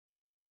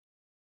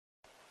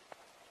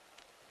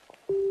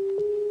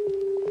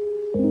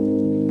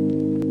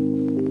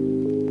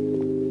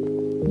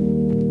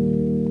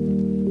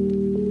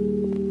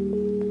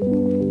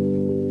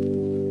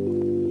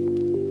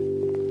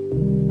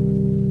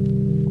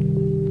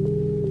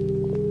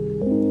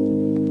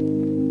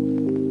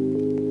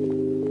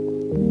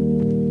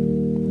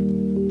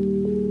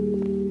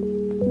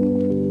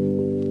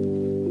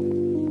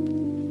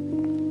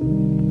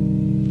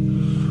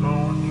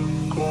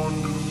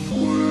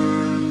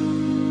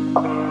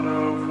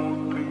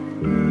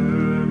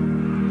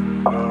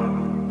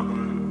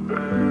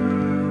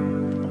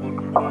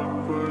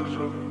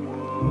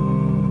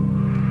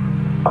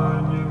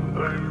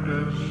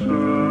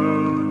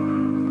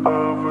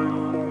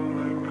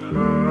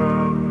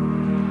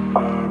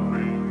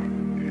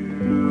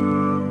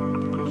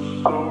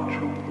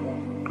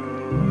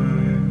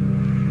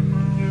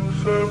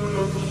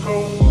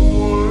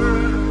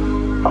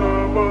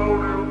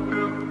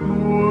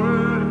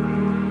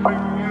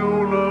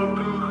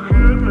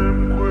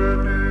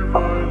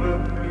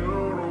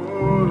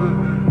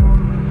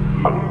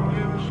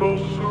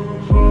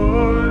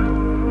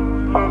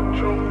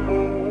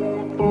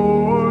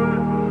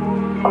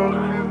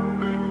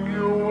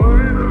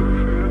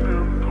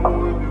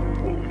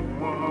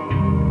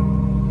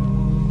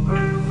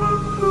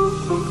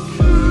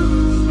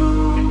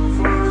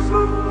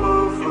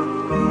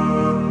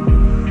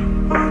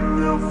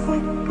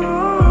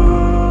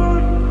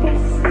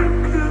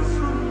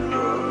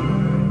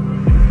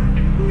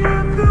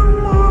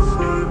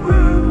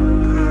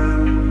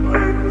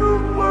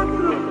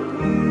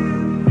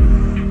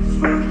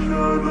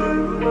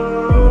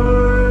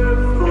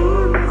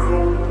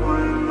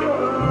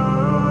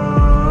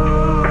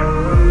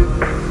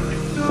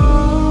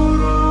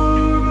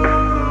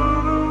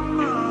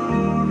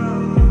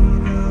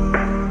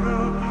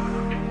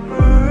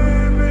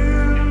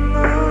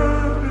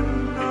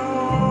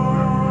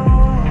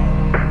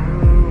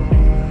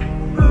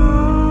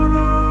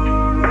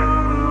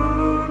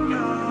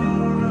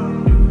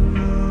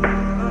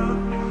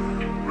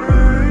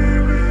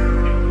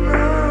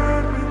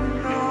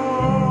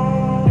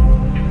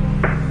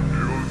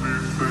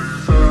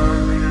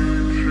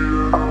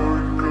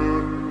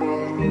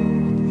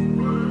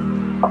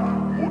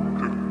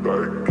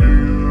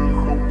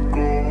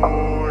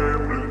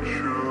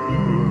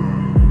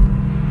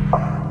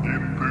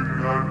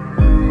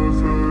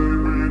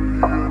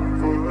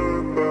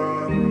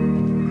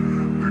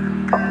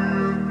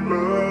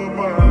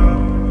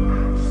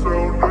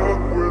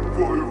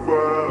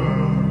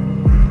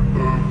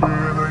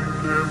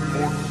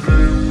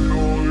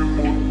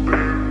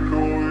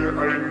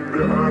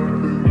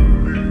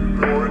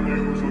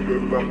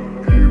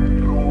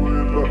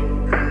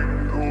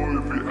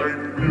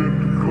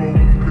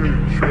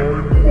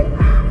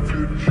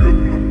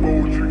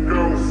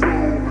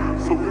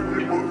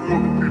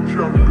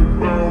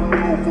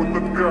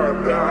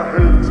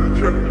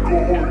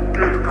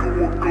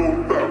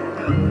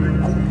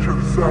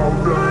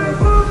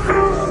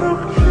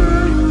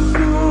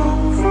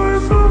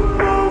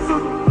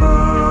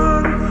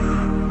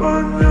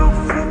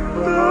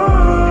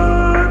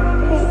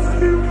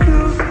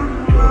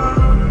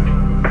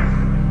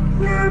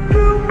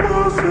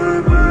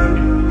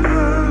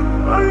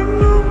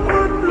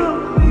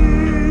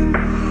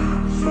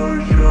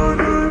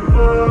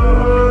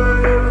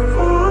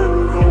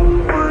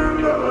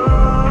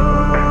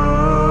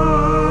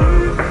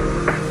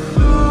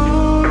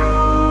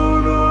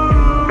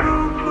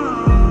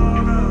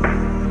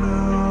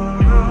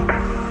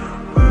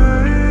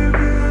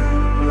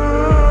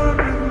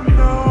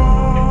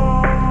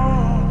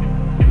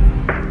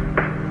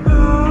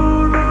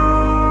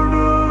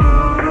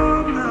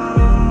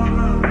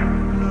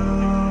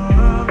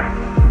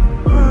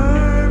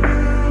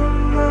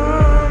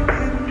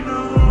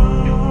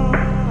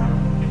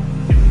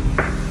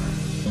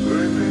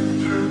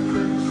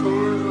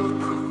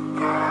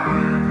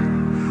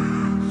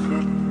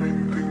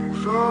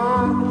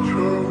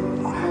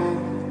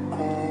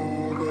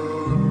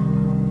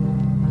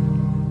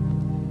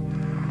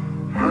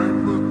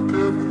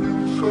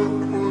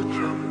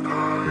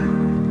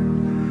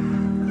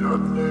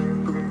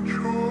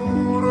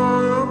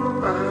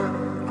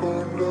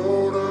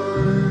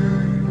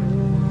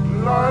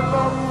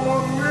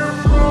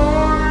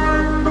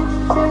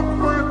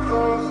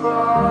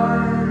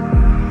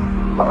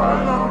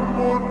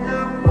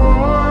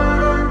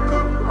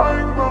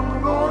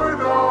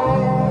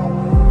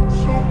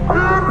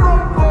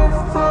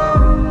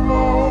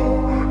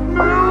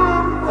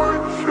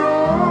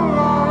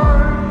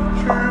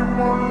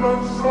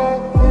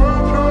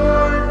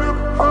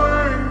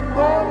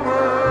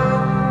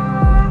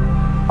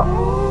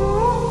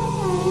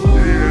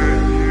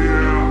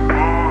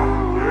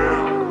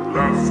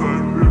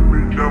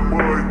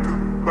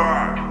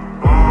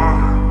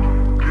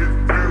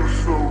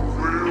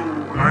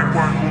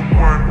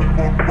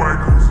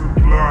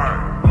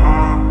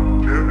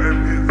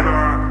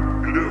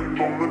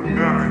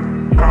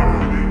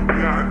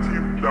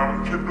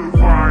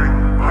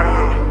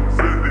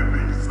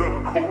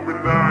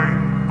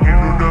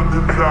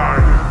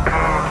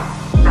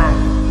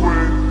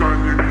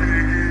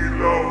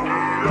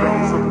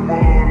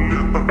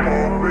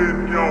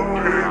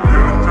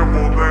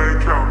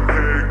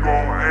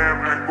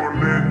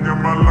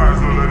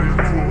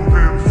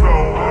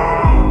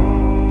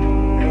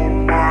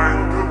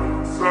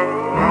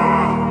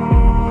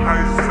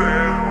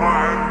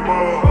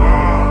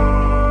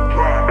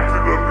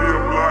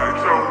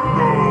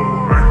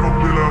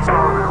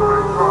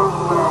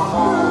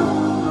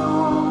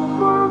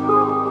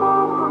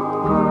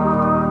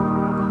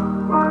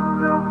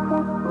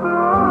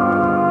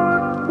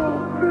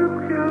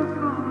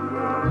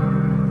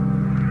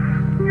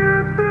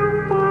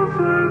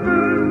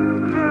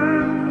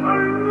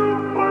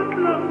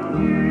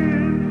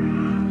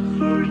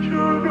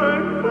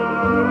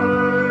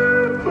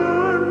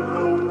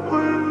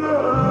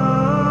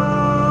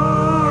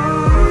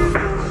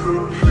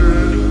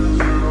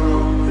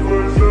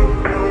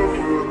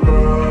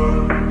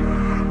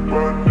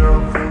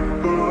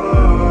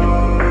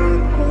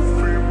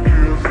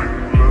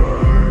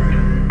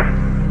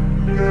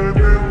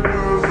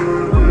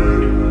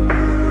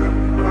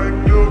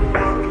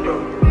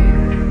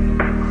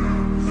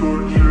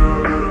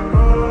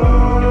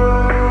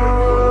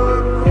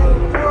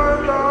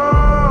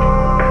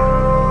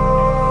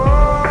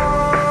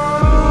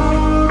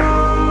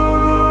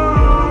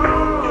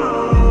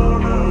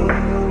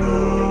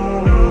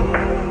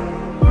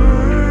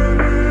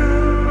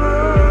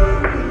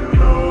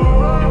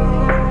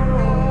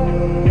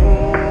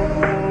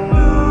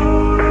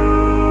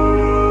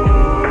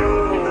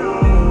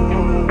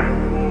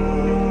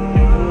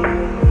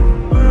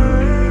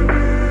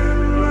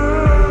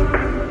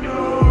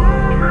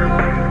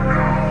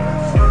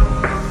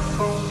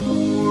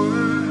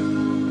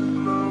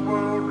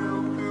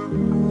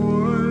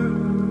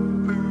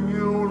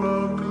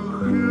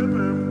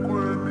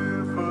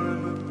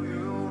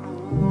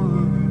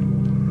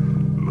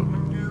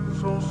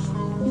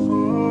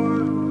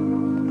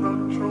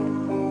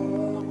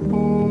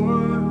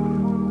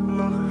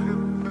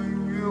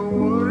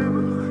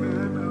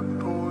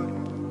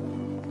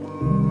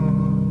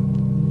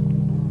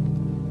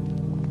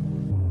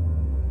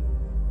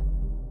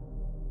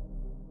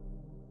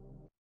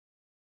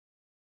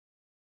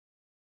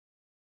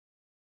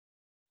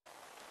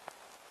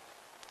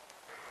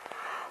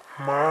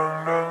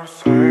Mang nắng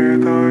say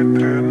tới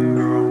thiên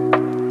đường,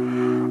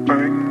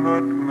 anh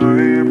ngất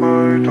ngây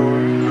với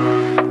đôi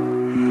lời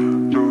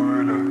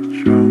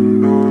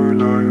chẳng đôi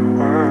lời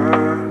khoe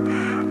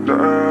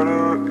đã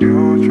đưa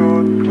yêu cho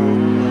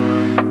từng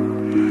người.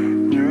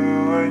 Như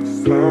anh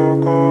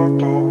sao có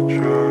bầu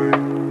trời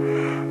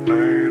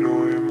nay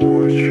đôi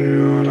môi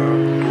chia làm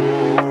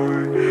đôi,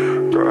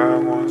 cả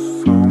nguồn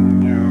sống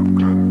như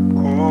cần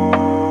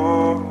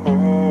cối.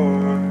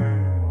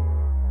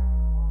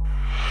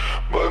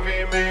 Bởi vì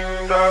mình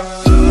đã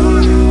giữ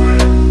yêu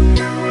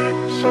em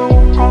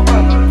sâu có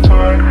ngàn lần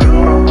phải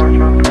yêu mà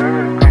chẳng thể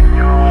bên cạnh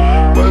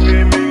nhau. Bởi vì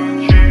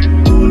mình chỉ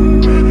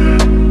muốn bên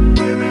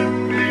em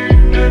đi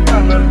đến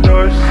ngàn lần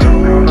đời sau.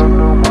 Điều đó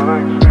nước mắt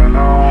anh sẽ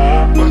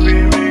lau. Bởi vì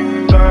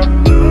mình đã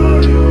giữ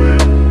yêu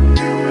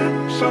em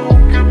sâu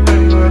kiếp này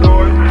người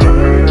đổi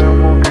thay.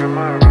 Em muốn kiếm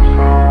ai về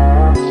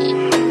sau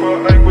và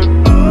anh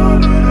vẫn ở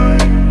nơi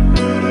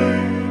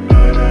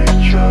đây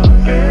chờ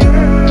em.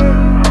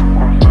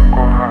 Còn sân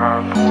có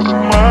hạ thu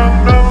đâu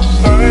mang nắng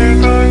say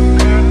tới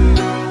thiên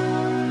đường,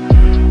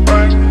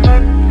 anh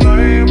ngất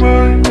ngây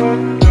với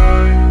ngân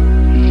lời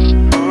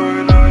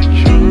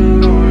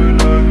chẳng đôi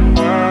lời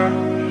khoe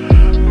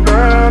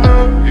đã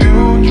được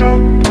yêu cho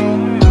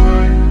từng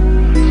người.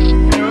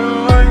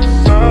 Như anh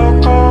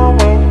sao có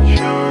bầu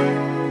trời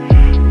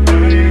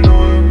nay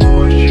đôi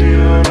môi chia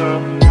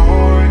làm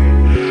đôi,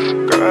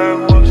 cả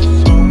nguồn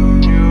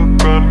sống như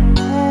cần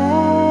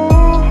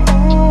cối.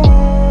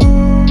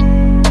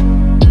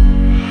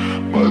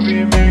 Bởi vì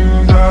mình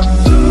đã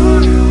giữ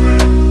yêu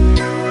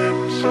em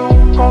sâu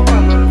có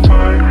ngàn lần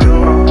phải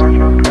yêu mà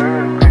chẳng thể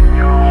bên cạnh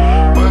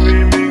nhau. Bởi vì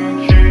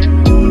mình chỉ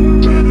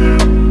muốn bên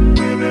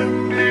em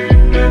đi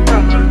đến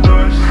ngàn lần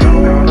đời sau.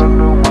 Điều đó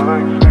nước mắt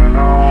anh sẽ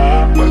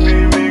lau. Bởi vì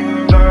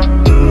mình đã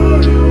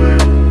giữ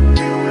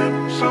yêu em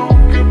sâu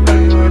kiếp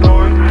này người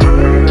đổi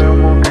thay.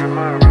 Em muốn kiếm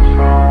ai về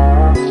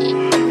sau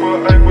và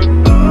anh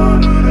vẫn ở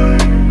nơi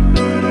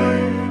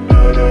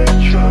đây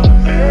chờ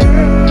em.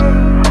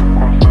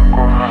 Còn sân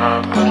có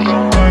hạ thu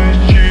đâu anh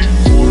chỉ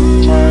muốn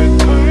mãi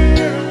thấy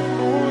em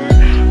vui.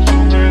 Dù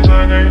ngày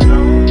dài ngày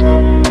nắng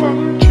ngấm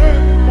bằng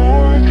trên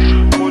môi,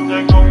 một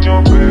nhanh không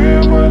nhỏ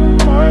bé vẫn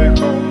mãi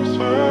không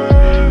rời.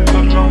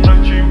 Thật lòng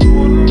anh chỉ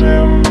muốn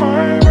em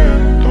mãi bên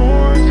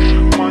tôi,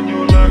 mà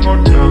nhiều lời ngọt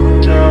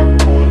đắng nhạc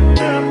cuốn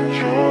em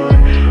trôi.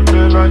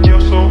 Để lại nhiều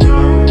sầu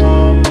nắng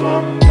ôm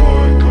lắm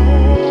thôi thôi.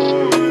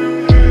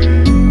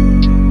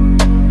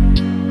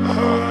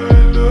 I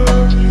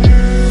love you.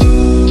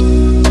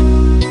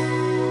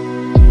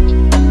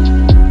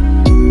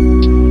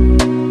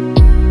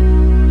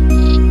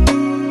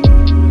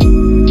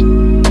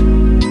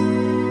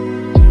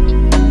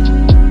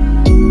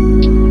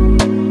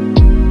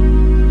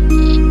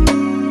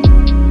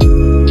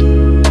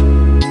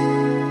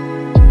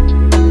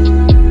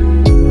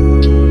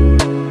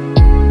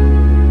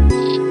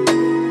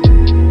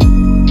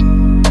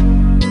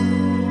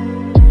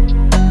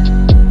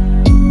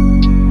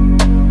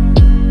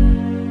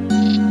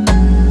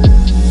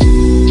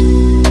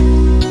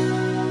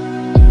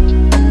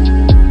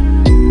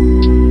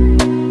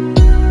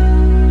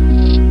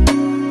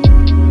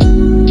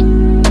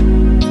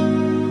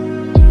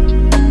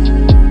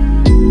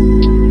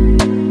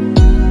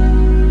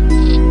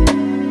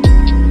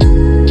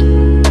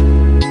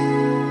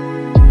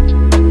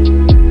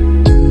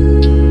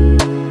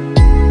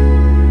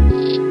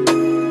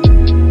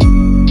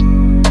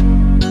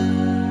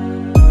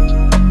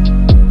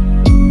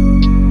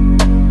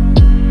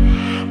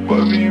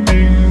 Bởi vì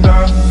mình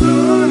đã giữ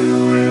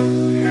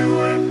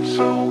yêu em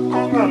sâu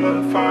có ngàn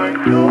lần phải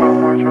yêu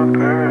mà chẳng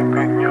thể bên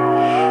cạnh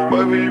nhau.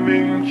 Bởi vì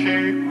mình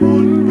chỉ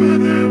muốn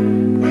bên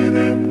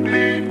em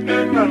đi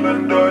đến ngàn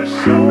lần đời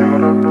sau. Điều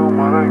đó nước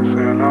mắt anh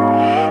sẽ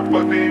lau.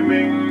 Bởi vì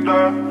mình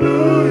đã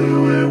giữ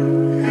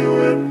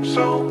yêu em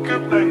sâu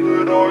kiếp này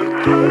người đổi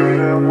thay.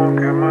 Em muốn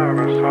kiếm ai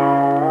về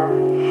sau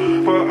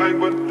và anh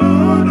vẫn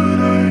ở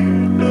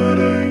nơi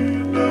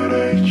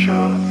đây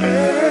chờ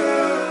em.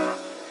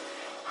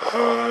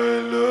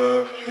 I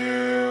love you.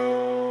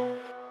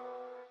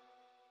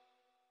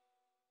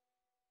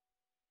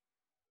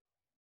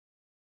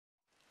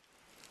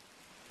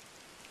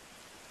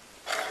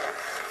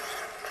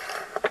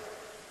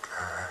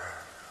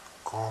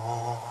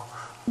 Có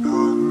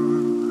đơn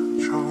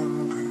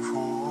trong thành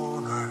phố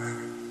này,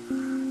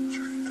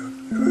 chạy thật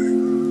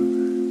nhanh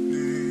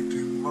đi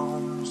tìm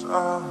bóng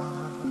dáng,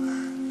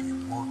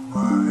 tìm một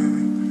mai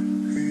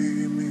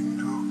khi mình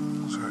thức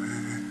dậy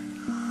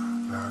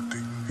là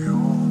tình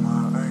yêu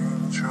mà anh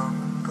chẳng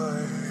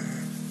thấy.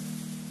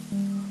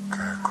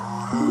 Kẻ cô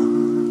đơn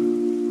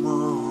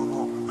mơ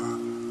mộng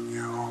thật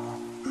nhiều,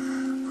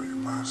 vậy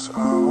mà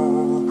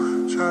sao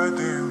trái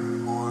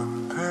tim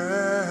buồn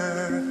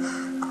thế.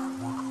 Cả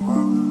một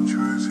khoảng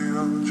trời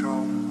riêng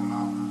trong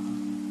lòng,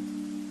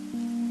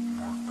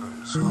 một đại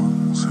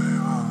dương xây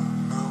bằng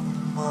nước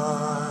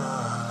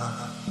mắt.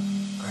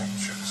 Anh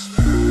chạy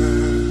xe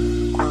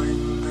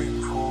quanh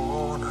thành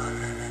phố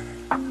này,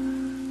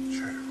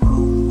 chạy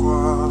băng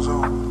qua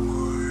dòng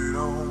người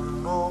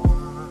đông đúc.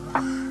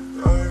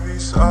 Tại vì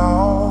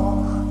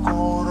sao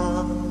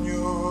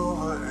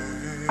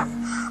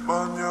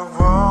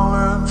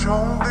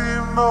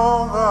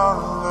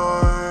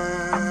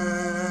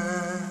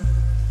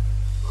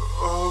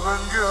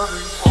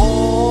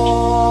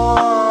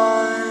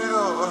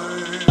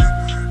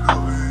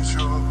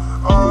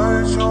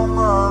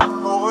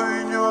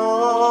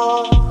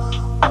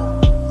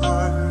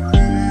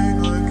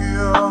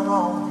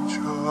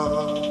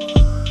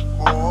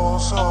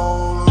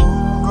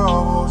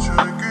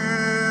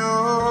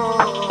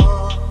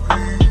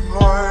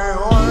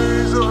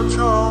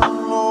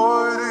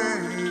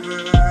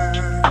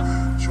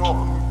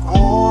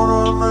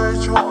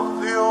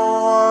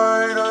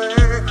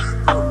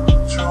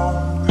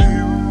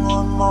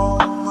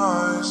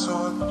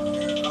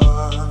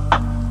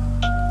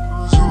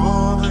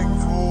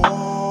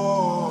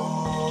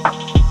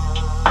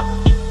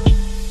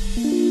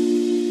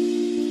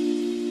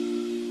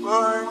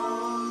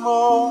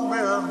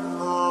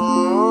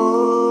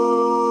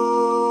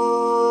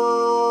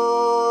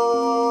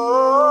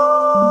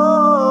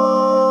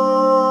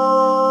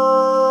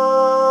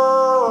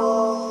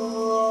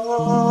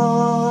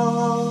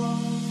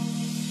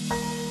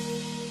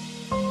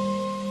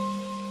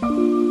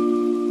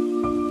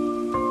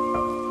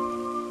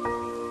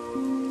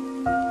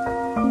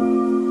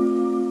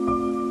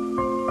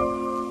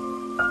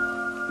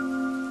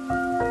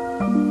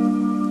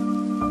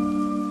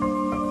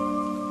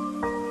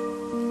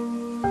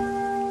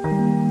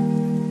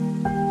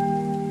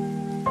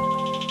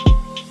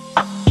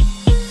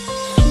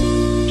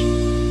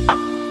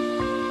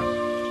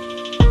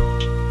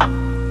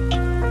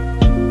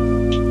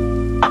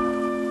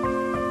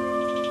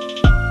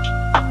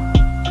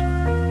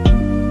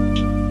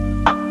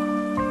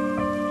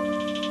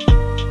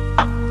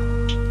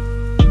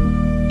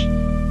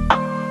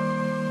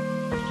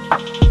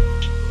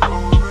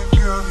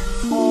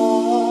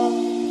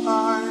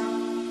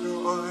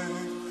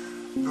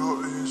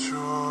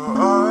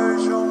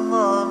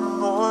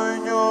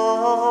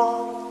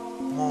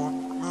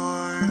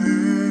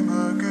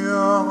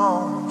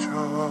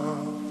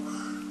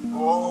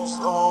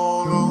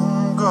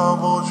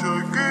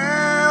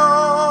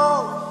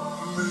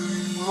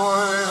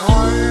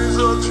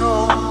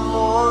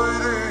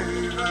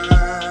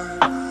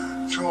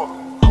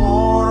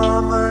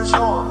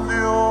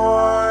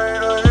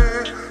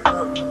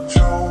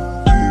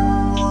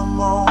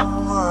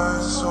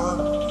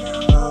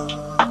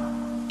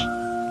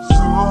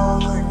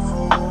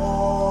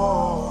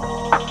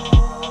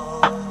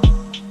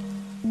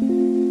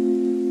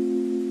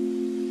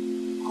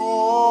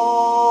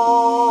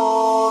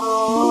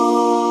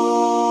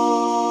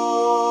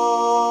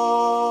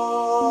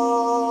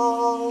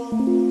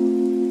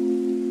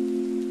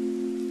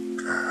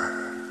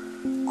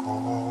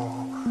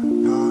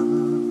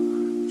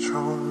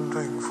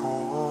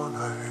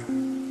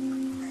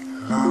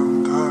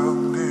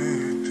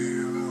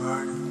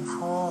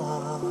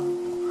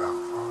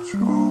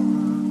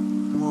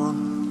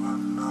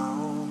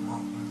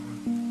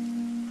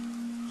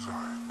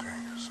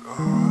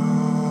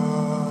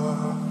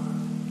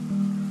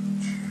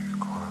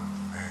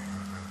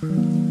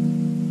Tâm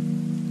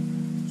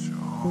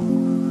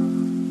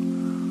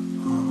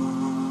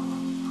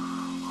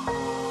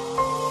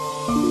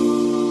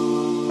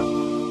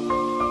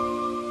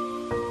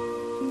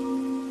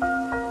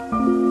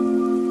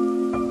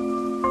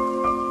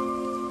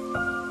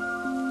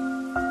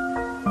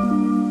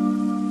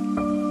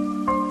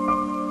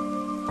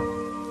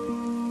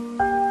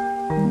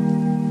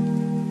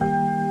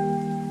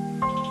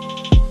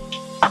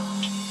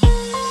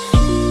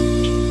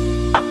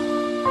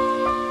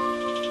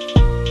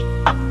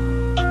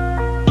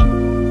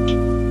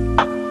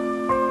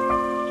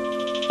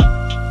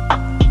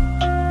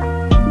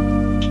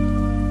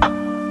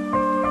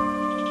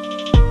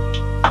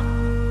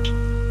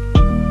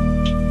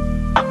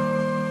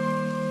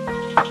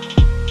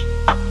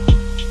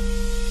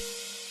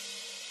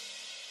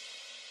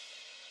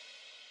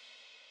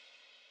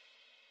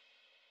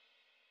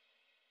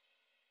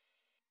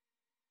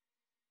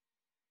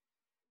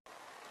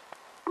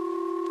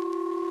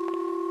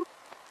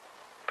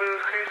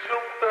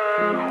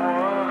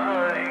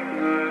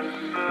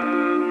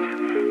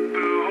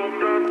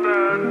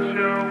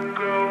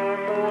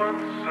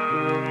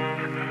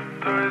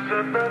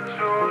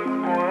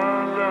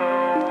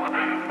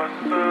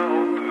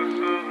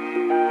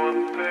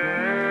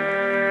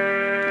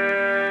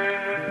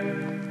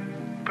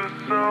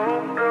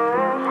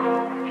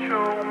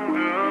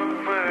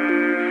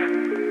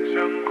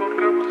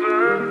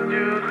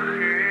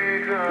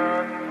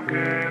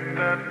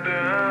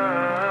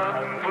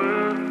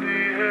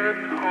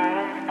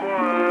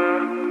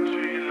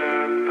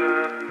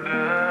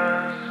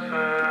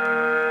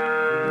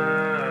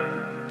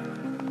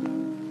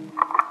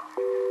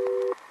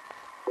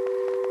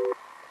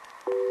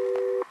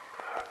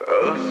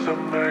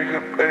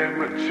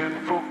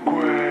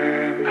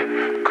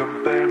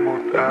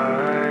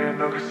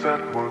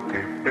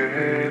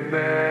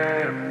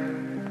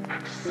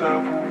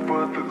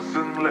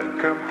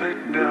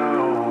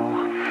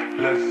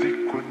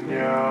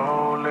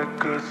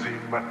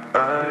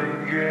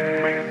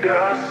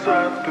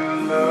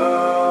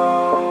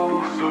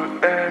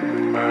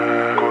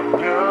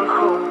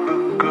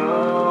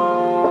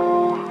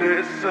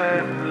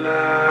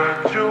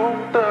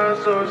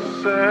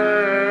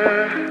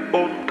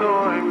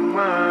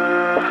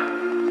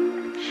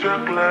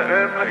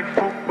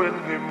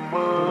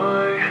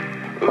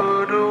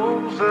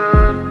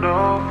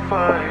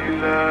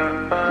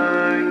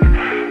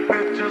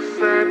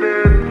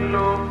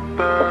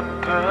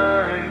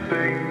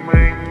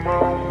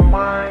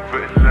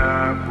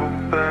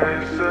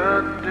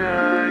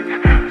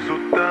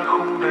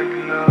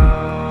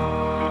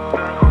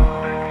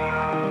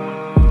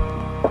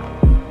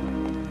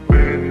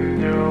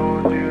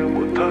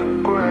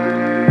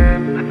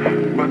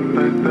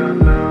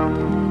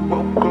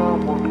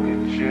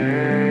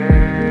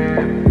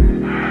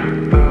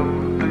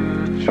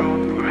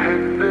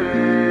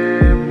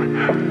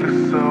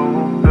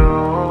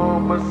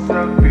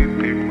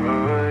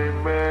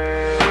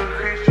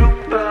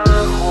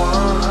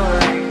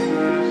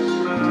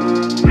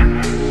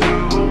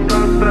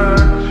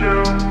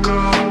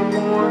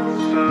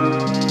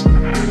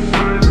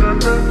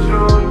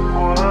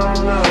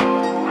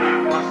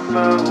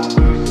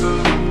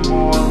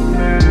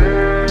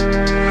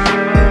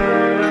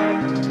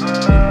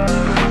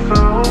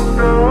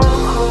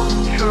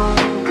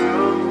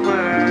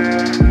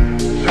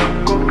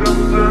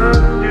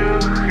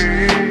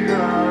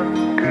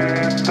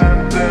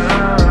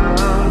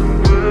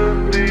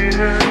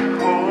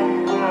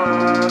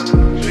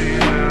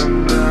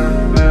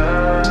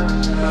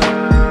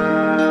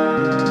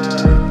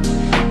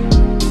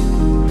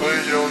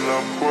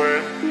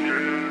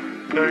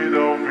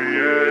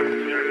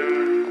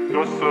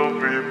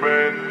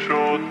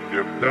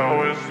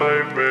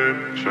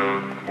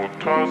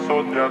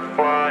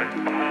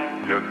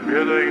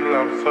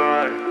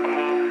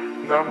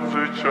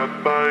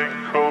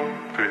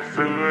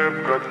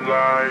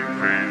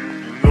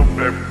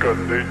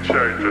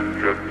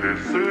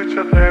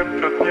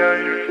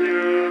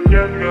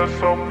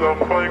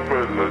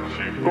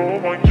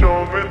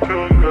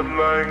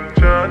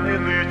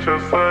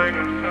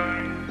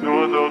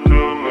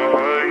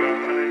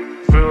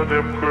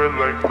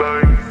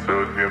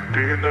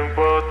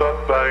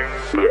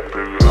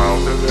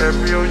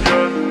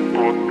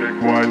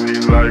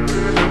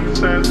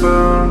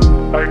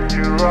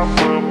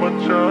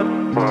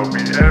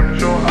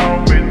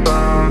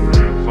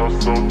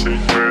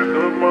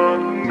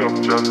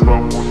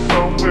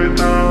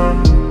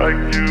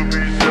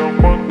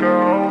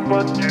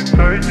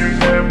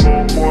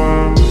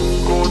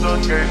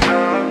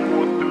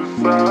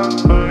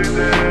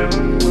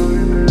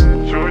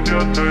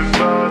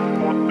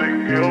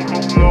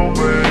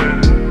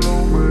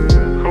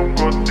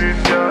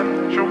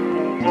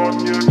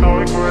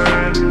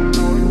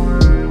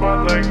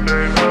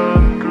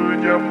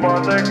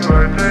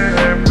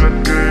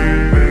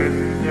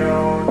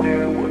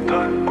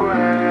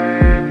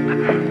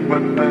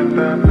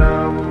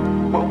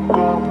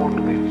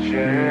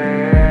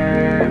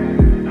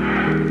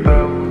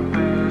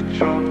tư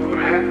trốn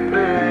vùi hết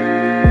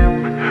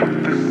đêm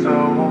từ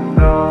sau hôm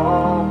đó.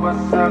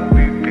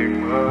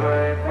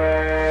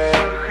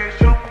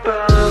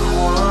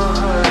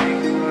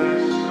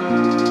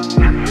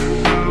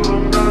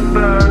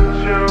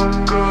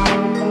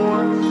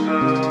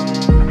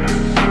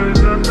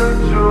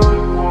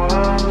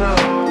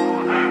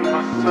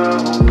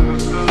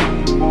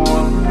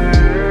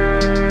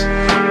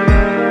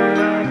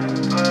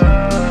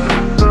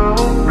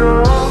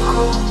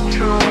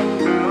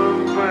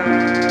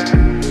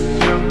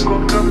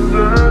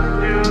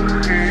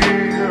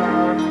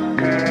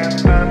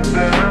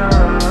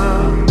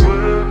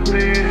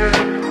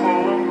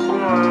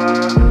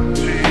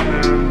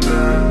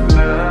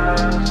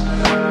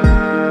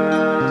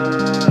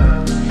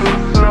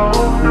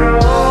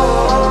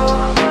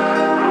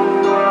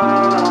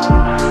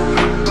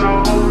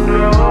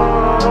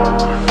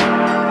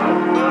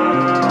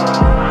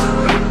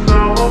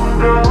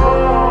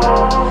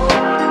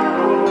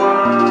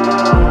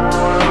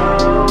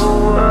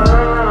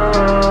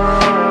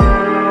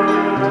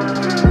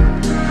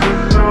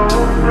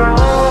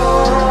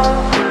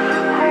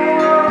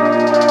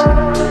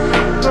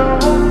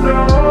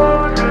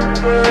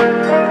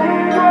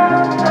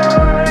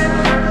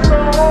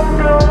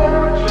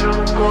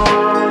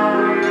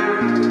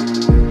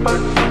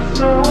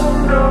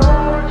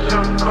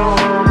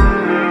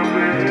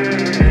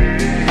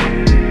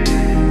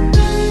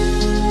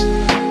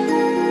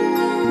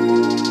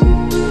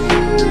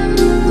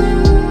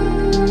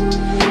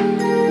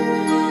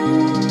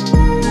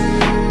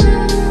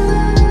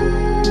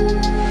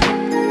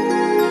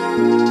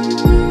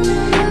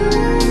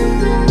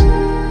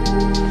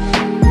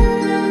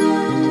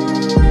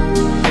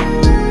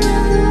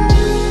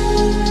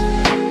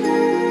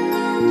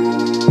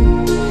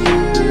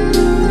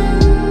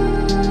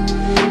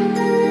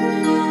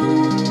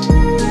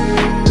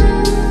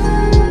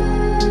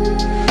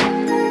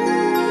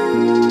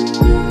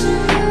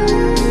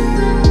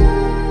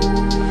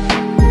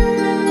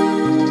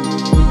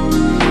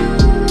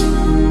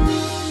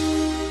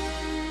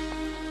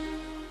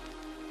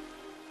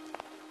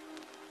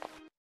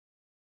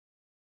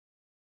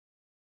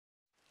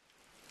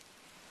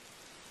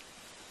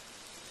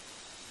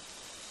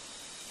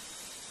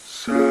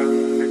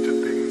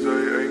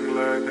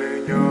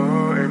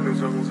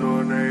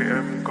 giờ này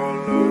em có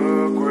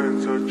lỡ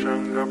quên, giờ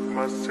chẳng gặp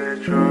mặt sẽ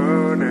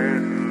trở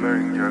nên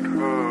lạnh nhạt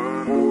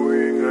hơn. Mỗi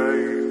ngày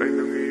anh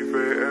đừng nghĩ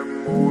về em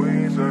mỗi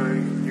giây,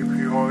 nhưng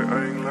khi hỏi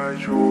anh lại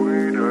trôi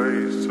đầy.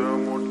 Giờ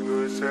một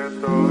người sẽ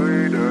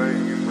tới đây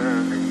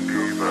mà mình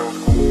đi vào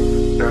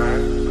cũng đã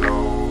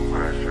lâu,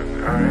 mà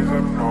chẳng ai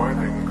dám nói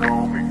thành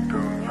câu bình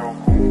thường nhau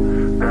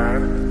cũng đã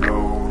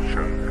lâu.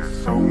 Chẳng thể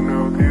sống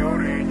nếu thiếu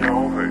đi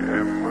nhau, vậy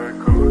em ơi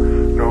cứ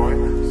nói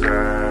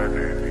ra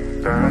để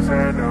tình ta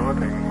sẽ nở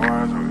thành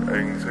hoa, rồi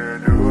anh sẽ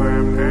đưa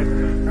em đến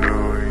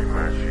nơi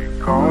mà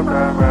chỉ có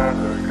ta ba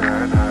lời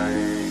ca này.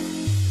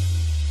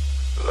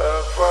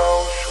 Lạc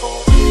vào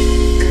chốn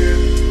yên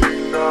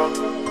bình nắng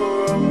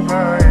hương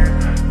vai,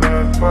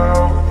 lạc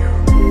vào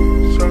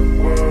những giấc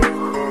mơ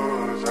khờ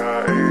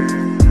dại.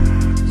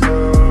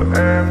 Giờ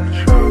em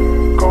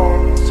chẳng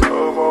còn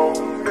sợ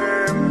bóng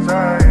đêm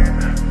dài,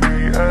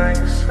 vì anh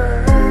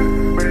sẽ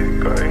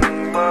bên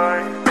cạnh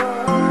mãi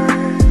mãi.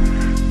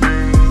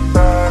 Tình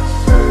ta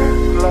sẽ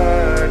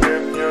là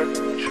đẹp nhất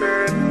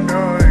trên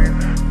đời,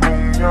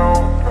 cùng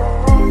nhau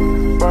đón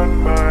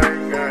ban mai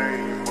ngày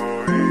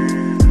mới.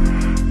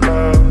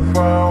 Lạc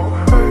vào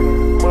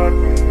ánh mắt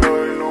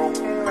người lúc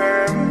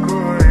em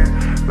cười,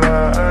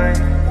 là anh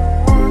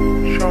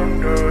muốn trọn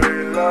đời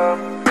làm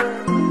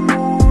em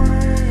vui.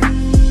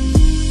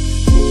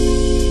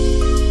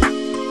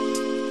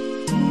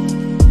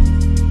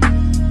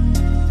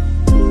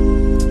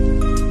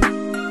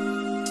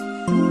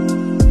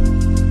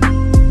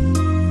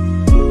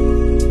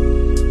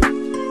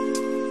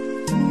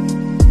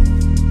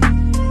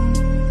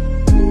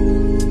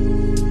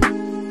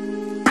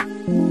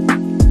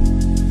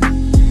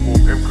 Mồm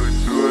em cười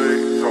tươi,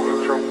 giọng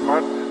em trong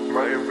mắt,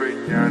 mang em về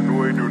nhà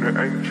nuôi điều này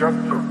anh chắc.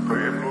 Thấy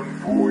em luôn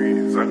vui,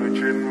 dáng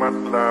người trên mặt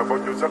là bao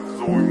nhiêu rắc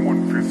rối muôn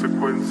phiền sẽ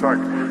quên sạch.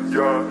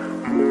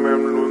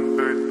 Em luôn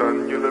tươi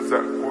tắn như là dạ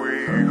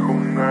quỳ,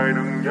 không ai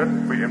đứng nhất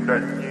vì em đã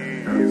nhi.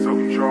 Dẫu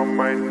cho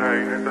mai này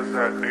hay ta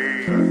ra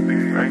đi,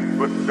 anh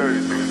vẫn đầy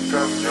tình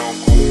cảm nhau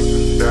cũng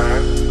đã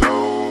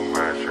lâu,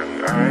 mà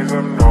chẳng ai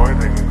dám nói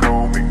thành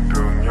câu bình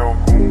thường nhau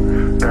cũng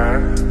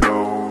đã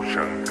lâu.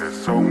 Chẳng thể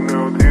sống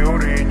nếu thiếu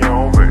đi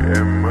nhau, vậy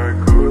em ơi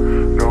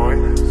cứ nói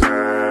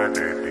ra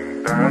để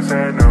tình ta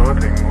sẽ nở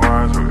thành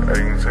hoa, rồi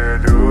anh sẽ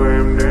đưa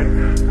em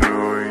đến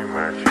nơi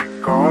mà chỉ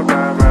có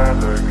ta ba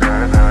lời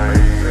ca này.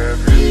 Sẽ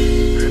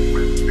viết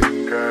về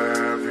tình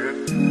ca, viết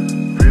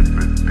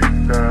về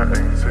tình ta.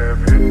 Anh sẽ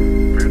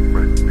viết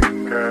về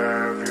tình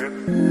ca, viết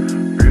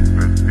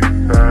về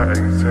tình ta.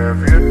 Anh sẽ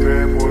viết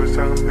về mỗi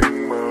sáng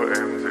tình mơ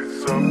em dậy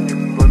sớm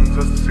nhưng vẫn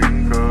rất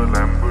xinh cơ,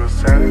 làm bữa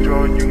sáng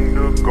cho những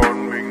đứa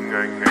con mình.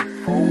 Anh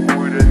hạnh phúc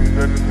vui đến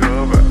ngân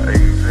ngỡ, và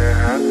anh sẽ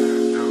hát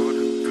du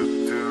du du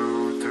du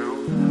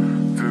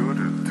du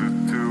du du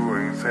du.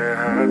 Anh sẽ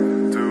hát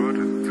du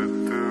du du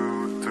du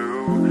du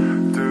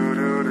du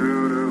du du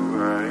du.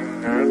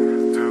 Anh hát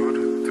du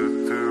du du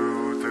du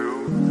du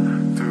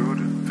du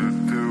du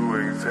du.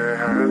 Anh sẽ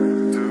hát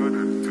du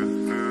du du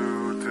du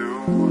du.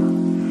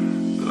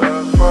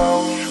 Lạc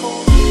vào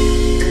chốn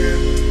yên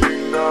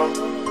bình nắng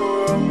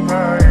hương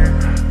vai,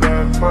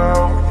 lạc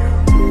vào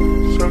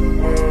những giấc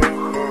mơ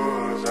khờ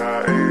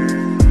dại.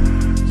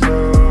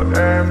 Giờ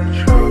em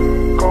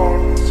chẳng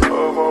còn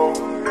sợ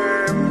bóng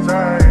đêm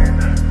dài,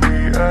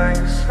 vì anh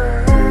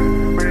sẽ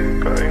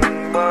bên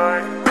cạnh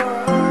mãi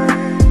mãi.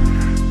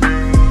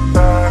 Tình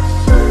ta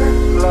sẽ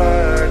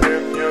là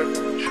đẹp nhất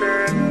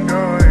trên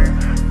đời,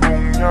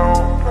 cùng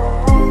nhau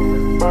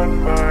đón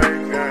ban mai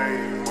ngày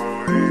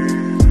mới.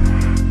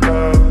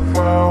 Lạc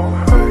vào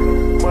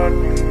ánh mắt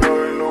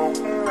người lúc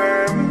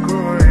em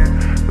cười,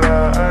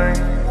 là anh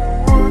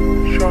muốn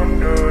trọn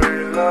đời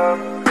làm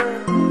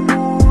em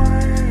vui.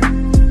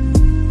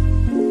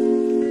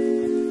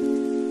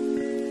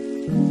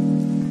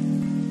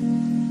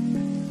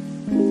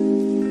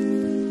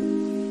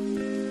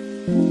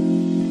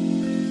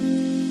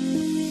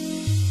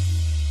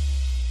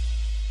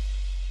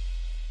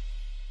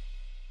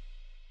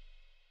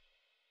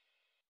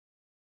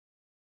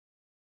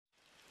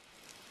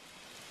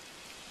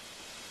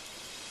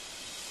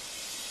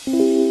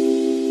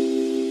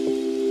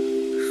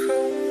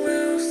 Không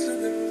yêu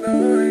xin đừng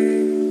nói,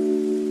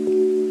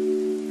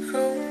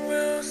 không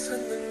yêu xin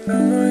đừng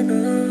nói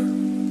nữa.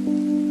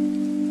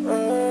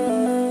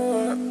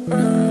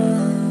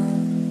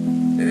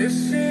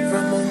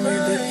 Và mong ngày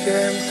được cho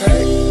em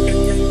thấy em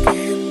nhanh khi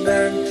em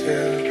đang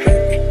chờ.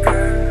 Baby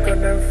girl, còn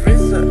đang free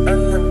giờ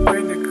anh làm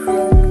quen được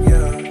không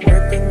nhờ. Nghe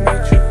từng ngày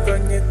chưa có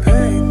như thế,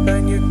 ta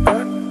như có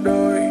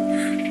đôi.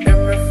 Em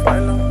đã phải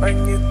lòng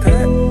anh như thế,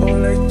 ô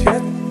lại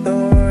chết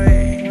tôi.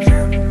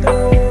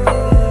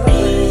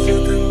 Giờ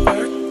thương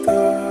bớt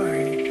tôi,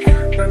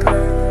 lần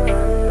lần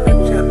anh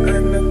chẳng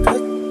anh đang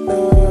thích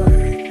tôi.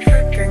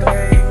 Càng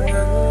ngày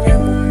ngân nghe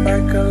một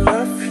bài ca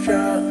love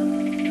song.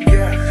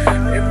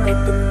 Em có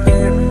tâm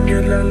em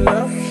như là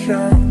love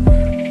song.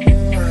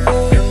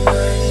 Em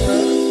ngây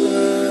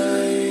ngất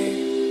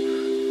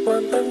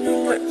quan tâm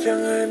nhưng lại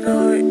chẳng ai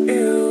nói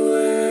yêu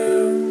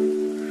em.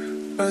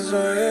 Và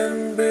rồi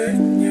em biết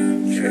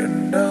những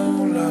chuyện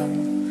đau lòng,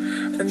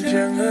 anh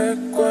chẳng hề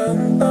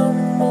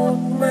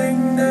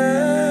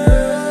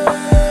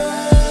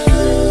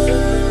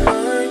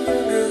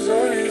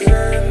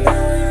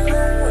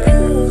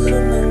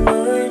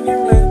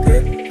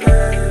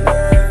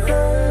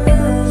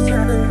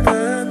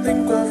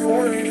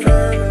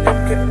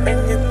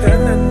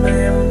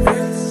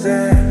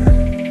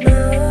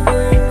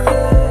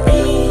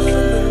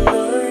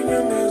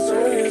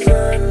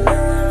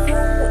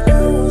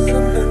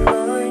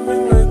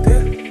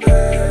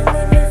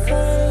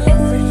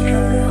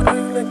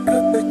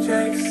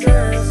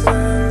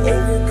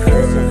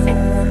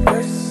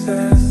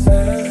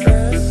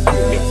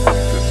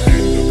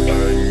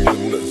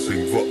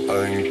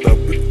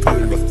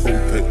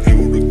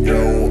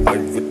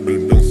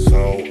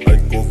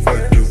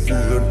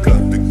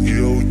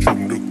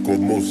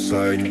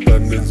hành, ta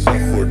nên ra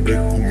khỏi đây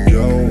cùng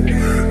nhau.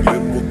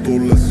 Lên mô tô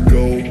let's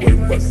go, mấy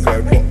bạn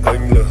gái bảo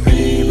anh là hư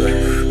này.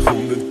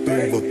 Không nên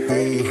tương vào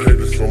tư, hay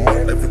là xóa mắt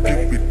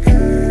everything bị thu.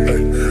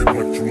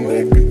 Mà chúng nó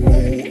bị ngu,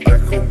 ai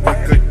không biết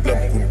cách làm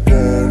cùng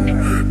con.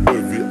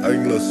 Bởi vì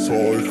anh là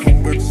sói, không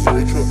biết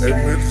dối cho em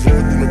hết rồi.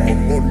 Nhưng là món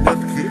ngon nhất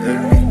khi em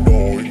bị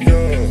đói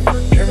nha.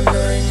 Em nói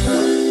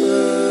anh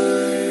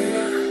ơi,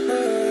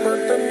 quan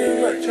tâm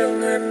nhưng lại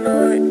chẳng hề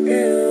nói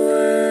yêu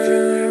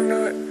em.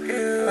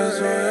 Và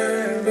rồi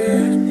anh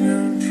biết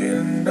những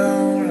chuyện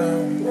đau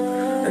lòng,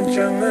 anh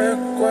chẳng hề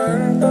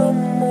quan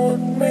tâm một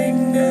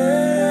mình em.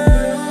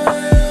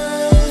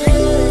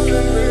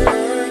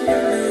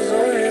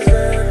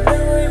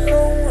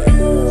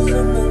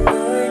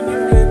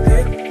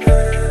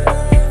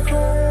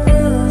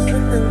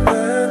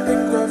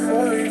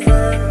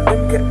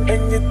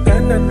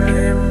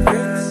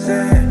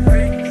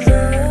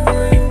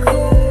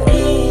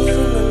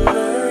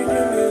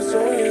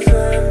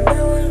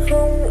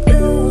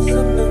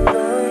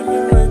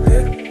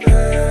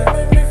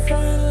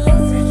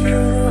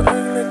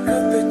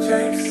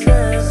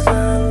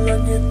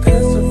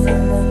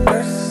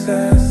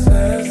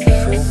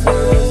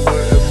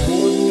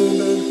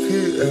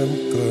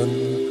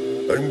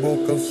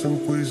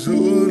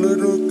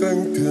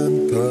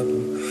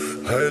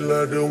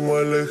 Điều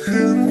ngoài lại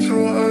khiến cho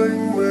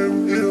anh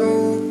mềm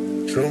yếu.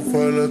 Chẳng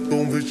phải là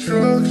tùng vì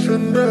chắc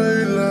chắn đây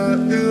là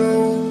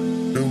yêu.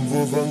 Đừng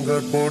vội vàng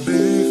gạt bỏ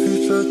đi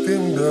khi trái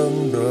tim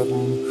đang đập.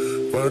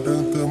 Và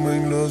đừng tự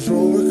mình lừa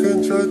dối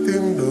khiến trái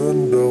tim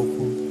đơn độc.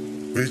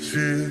 Vì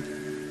chỉ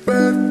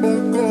bad boy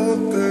có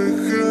thể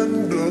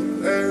khiến được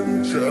em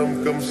chạm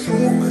cảm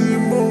xúc khi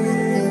môi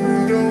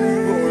cùng nhau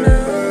gọi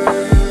tên.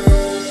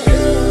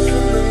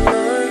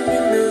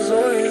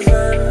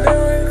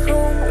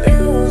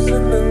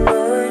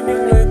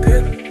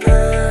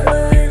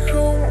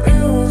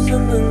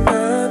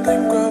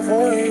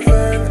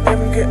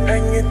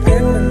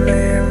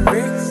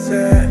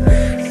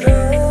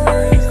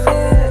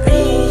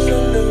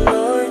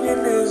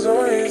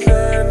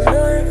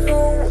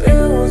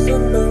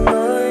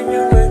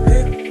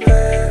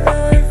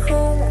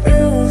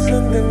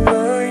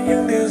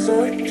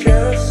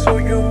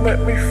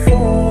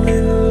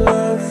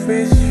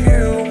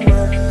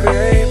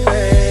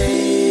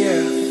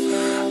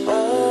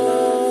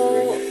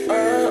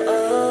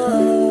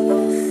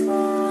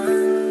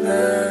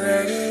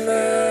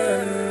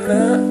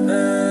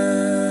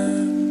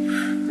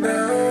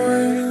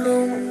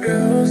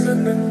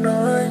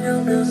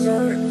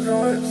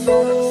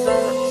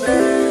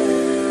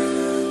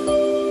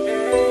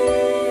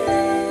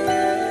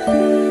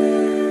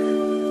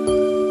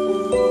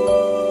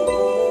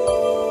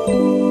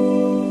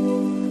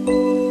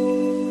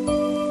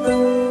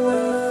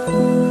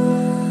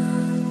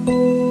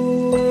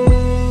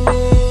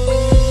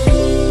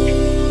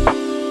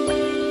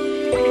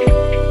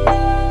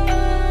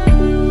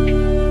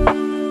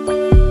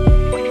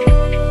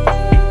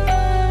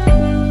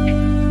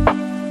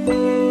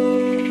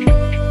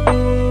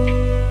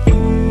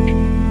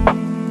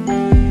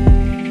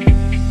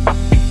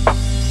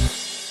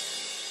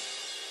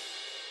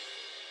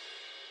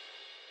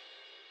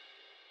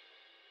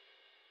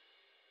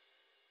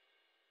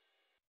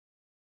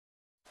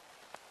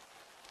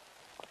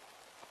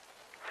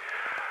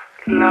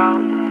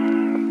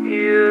 Lặng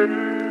yên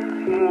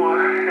mùa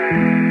hè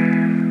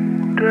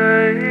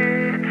đây,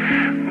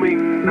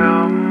 mình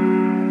nằm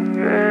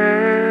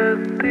nghe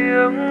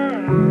tiếng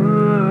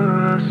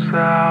mưa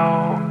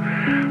rào.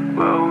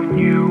 Bao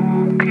nhiêu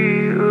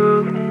ký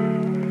ức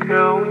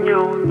kéo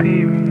nhau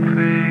tìm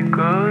về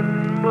cơn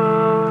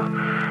mơ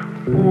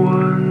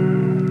buồn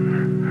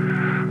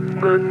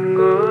ngẩn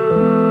ngơ.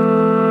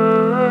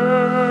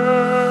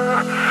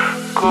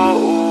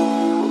 Cậu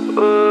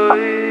ơi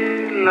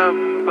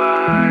làm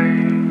bài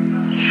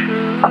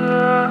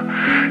chưa,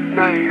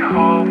 này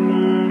học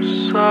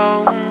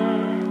xong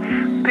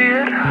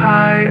tiết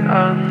 2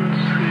 ăn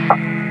gì?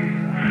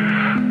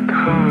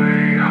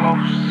 Thời học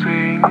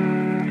sinh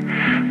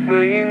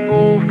ngây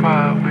ngô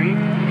và bình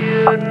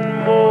yên,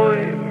 môi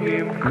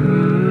mỉm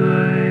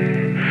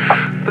cười.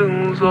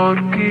 Từng giọt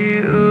ký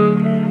ức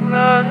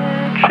lăn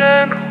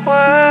trên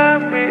khóe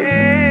mi.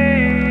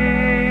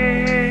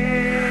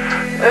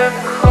 Em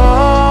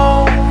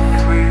khóc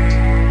vì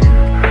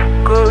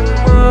cơn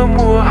mưa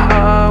mùa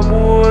hạ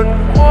buồn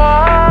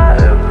quá.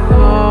 Em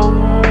khóc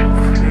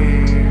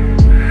vì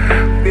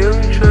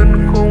tiếng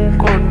chân không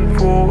còn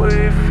vội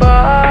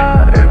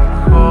vã. Em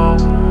khóc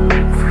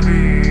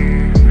vì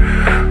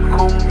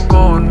không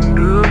còn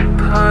được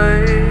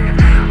thấy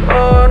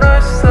ở nơi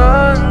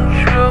sân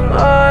trường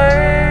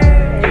ấy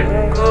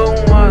những gương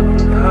mặt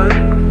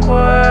thân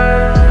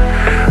quen.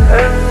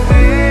 Em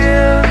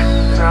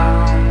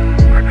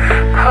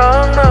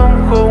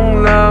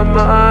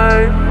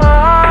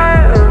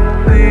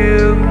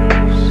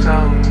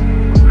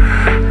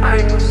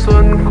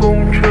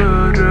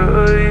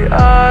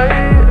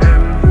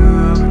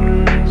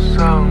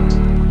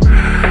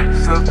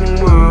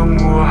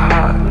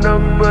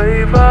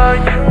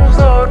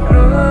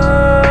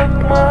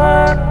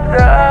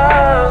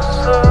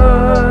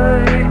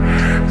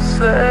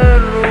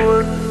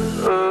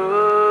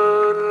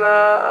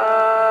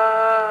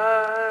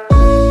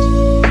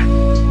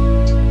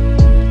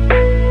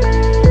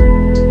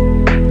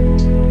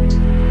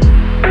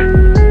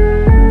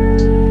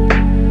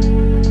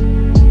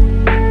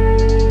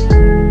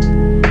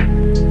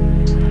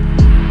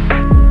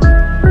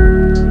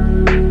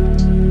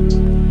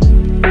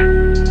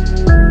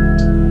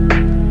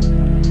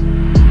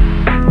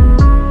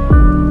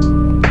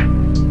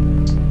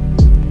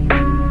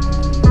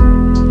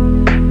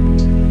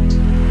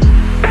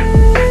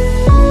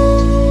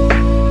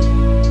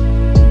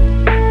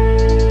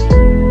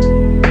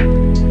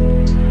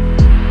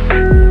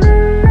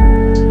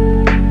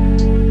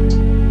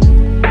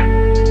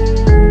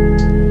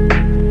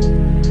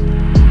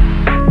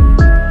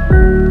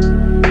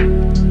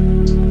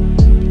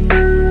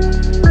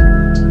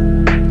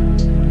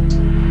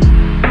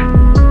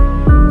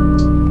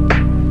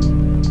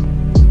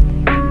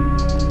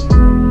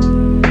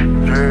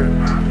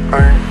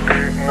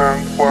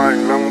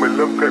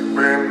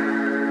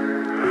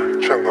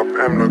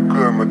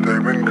mà thấy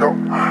bên khóc.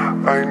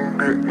 Anh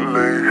định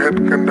lấy hết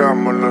can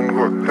đảm một lần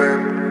gọi tên,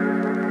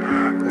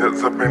 nhận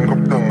ra bên góc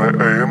tường ngày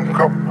ấy em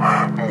khóc.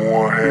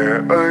 Mùa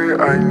hè ấy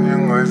anh như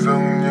người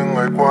dưng, như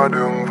người qua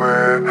đường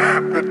về.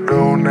 Biết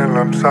đâu nên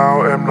làm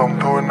sao em lòng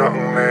thôi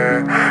nặng nề.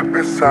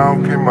 Biết sao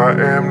khi mà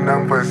em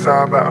đang về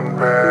xa bạn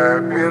bè.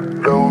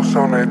 Biết đâu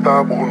sau này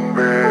ta buồn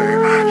bề,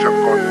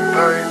 chẳng còn nhìn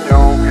thấy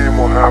nhau khi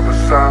mùa hạ vừa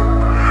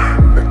sang.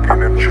 Từng kỷ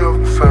niệm trước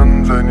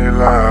sân giờ như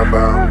là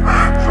bàng.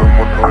 Rồi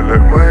một hồi lại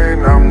mấy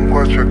năm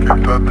qua chưa kịp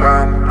thở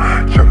than,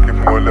 chẳng kịp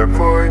ngồi lại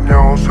với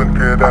nhau xuân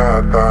kia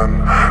đã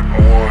tàn.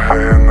 Mùa hè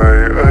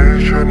ngày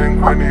ấy cho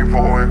nên quên đi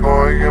vội,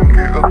 gói ghém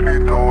ký ức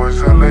đi thôi,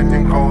 giữ lấy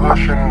những câu hứa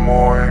trên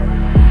môi.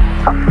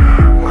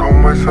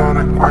 Không may sao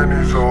lại quên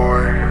đi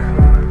rồi,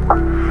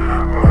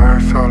 mai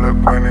sao lại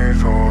quên đi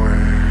rồi.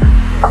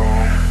 No.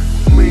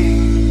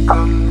 Mình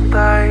cầm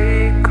tay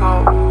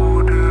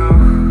cậu được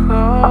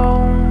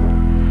không?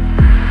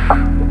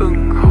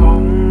 Ửng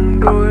hồng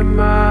đôi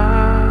má,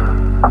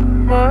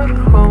 mắt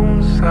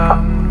không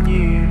dám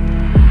nhìn.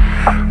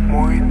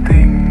 Mối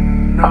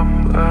tình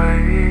năm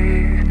ấy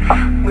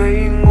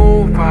ngây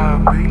ngô và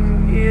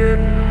bình yên,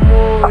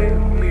 môi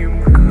mỉm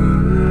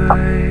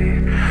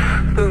cười.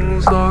 Từng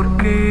giọt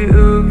ký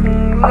ức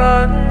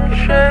lăn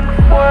trên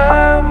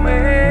khóe mi.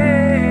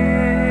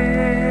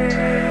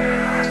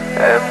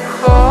 Em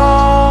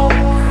khóc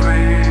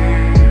vì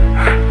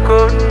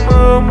cơn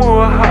mưa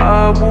mùa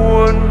hạ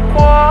buồn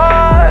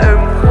quá. Em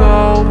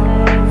khóc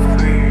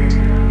vì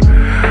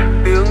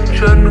tiếng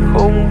chân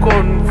không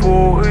còn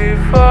vội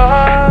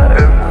vã.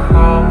 Em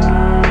khóc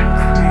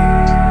vì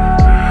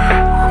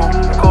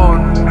không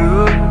còn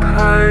được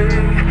thấy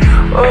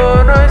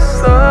ở nơi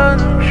sân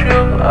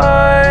trường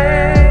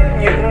ấy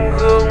những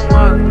gương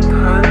mặt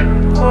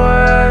thân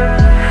quen.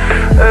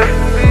 Em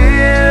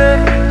biết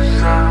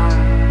rằng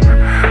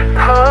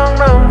tháng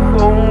năm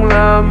không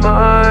là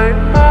mãi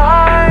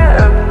mãi.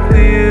 Em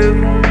tiếc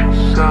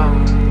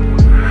rằng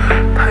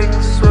thanh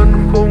xuân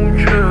không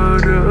chờ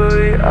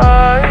đợi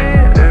ai.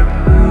 Em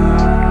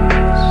ước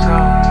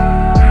rằng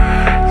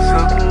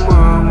giấc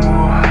mơ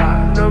mùa hạ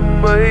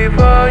năm ấy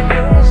và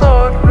những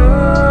giọt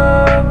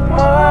nước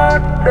mắt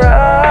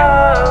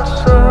đã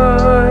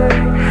rơi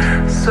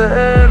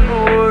sẽ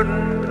luôn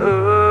ở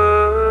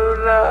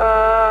lại.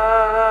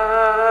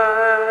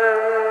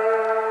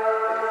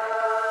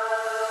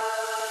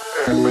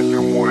 Em ấy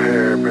như mùa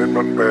hè bên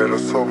bạn bè là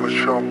sâu vào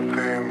trong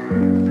tim.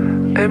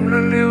 Em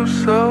luôn lưu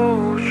sâu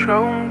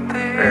trong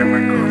tim. Em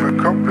ấy cứ phải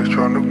khóc để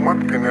cho nước mắt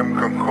khiến em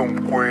càng không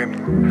quên.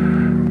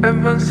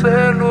 Em vẫn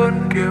sẽ luôn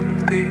kiếm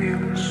tìm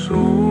dù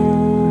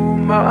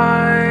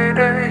mãi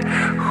đây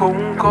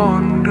không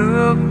còn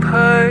được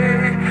thấy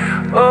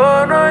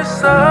ở nơi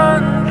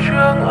sân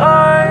trường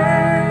ấy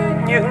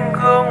những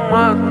gương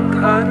mặt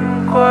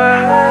thân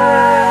quen.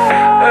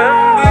 Em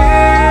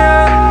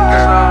biết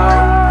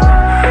rằng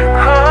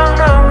tháng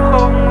năm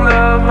không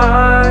là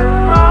mãi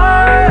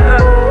mãi.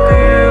 Em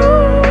tiếc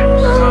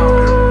rằng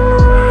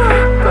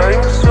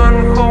thanh xuân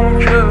không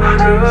chờ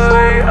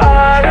đợi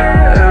ai.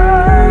 Em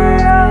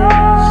biết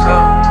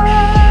rằng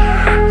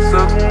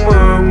giấc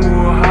mơ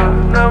mùa hạ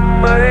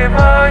năm ấy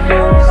và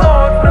những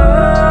giọt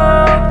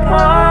nước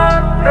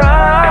mắt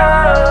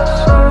đã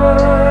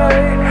rơi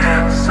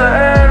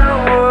sẽ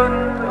luôn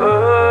ở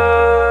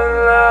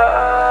lại.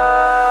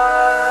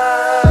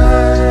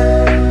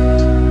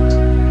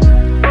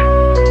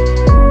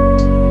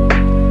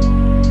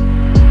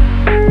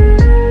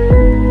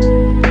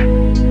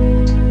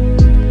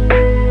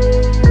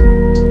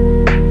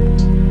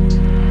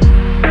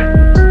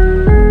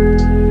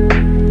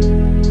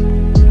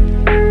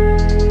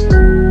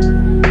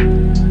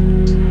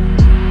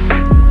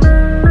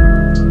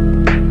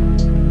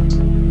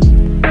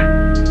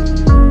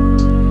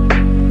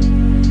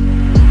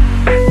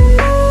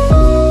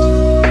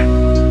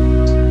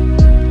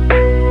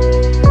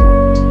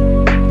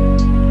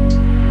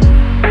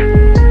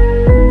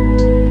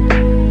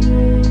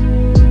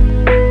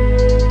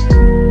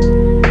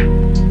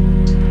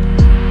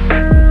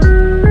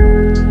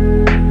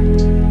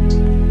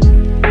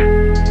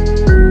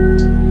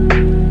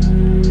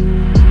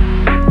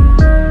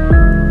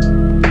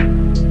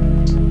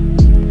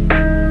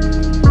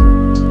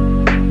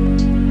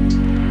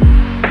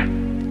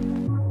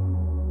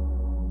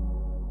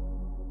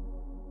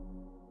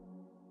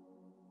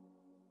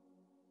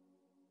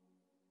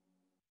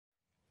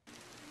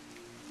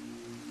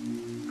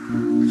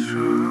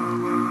 Chờ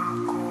ba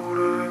cô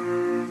đơn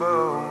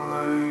bao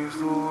ngày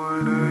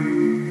rồi đây.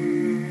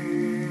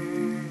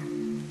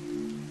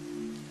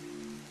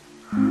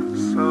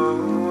 Sao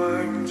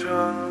anh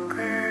chẳng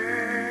thể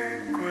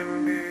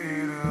quên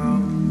đi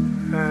được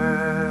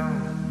em.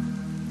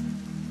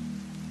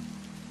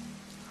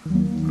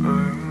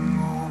 Anh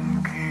ôm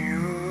ký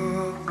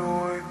ức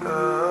đôi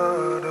ta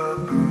đã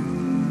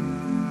từng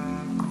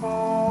có.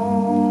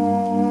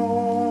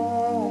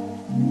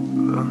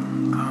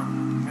 Lặng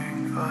thầm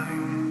mình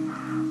anh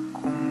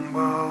cùng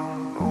bao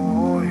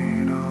nỗi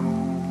đau.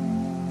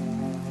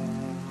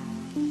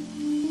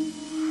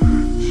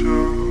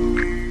 Chẳng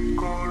nghĩ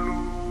có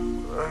lúc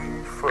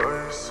anh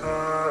phải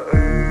xa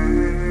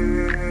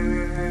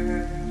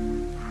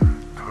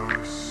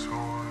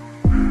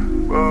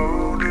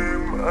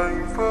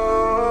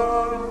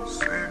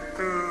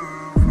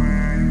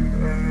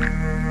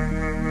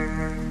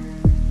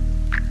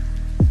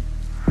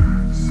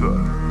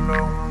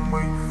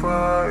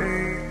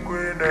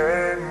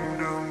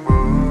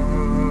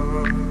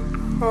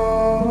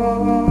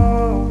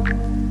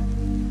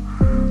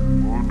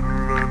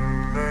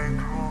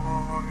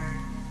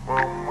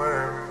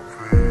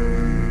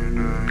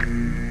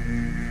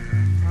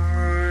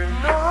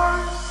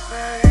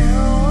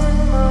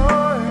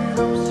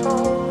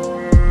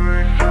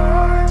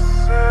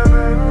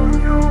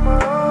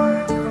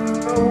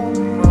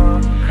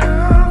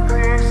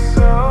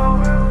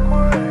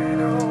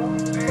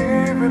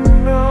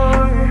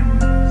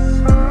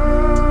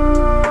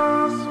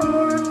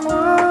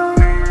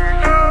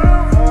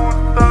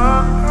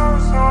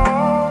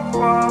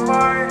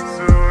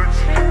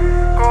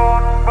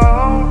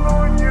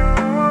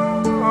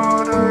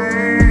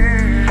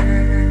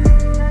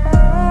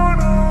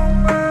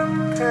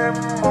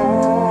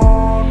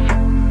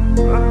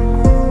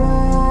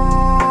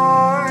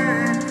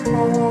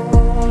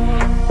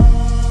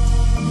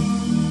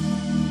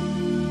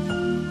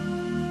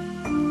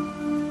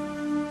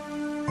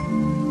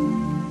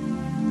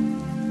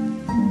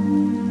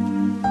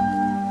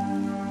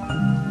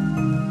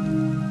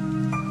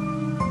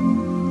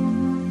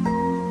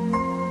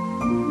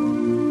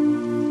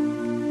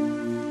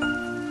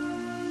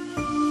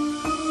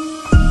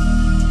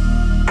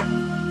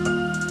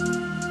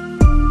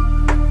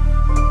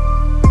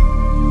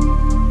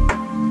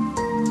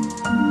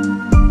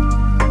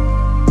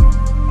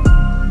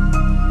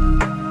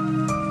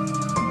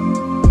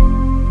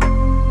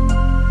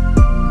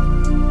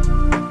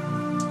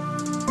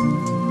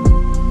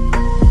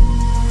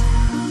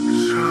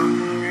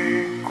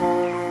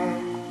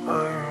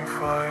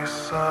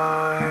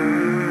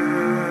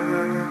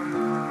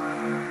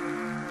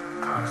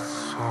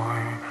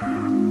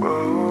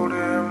Bao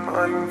đêm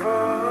anh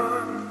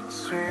vẫn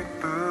suy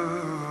tư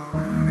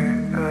vì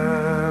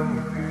em.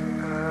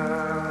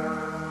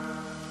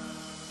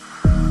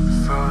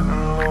 Giận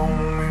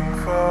lòng mình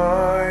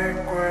phải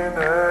quên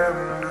em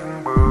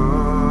đừng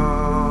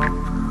bật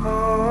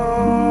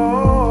khóc.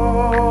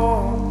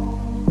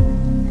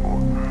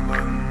 Một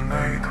lần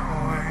này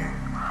thôi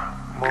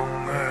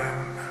mong em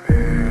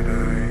về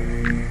đây.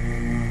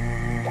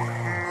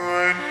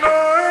 Người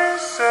nói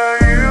sẽ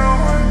yêu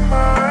anh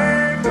mãi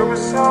đâu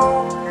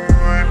sau,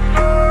 người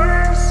nói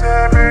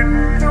sẽ bên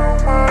nhau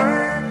mãi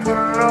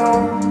thật lâu,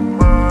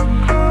 mà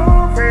cứ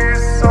vì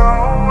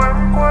sao em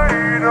quay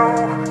đầu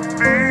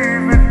đi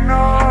về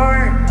nơi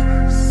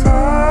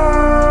xa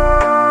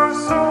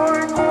xôi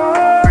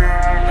quá.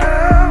 Tình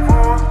đã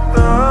vụt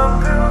tan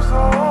theo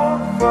gió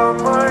và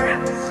mây,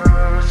 giờ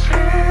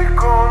chỉ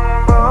còn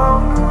bao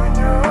nỗi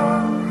nhớ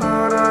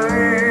ở đây.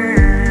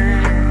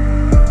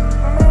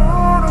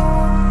 Muốn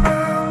ôm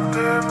em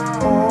thêm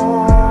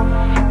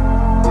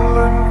một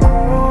lần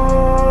cuối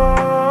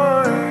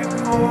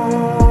thôi.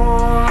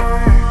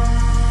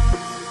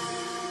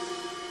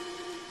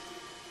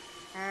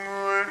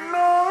 Người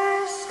nói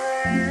sẽ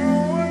yêu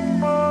anh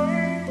mãi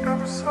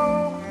đằng sau,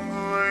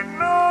 người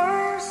nói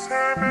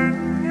sẽ bên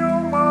nhau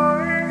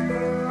mãi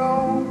thật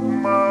lâu,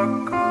 mà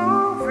cứ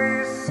vì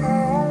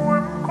sao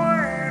em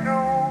quay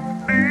đầu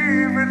đi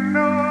về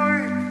nơi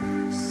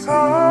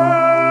xa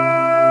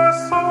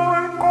xôi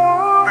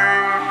quá.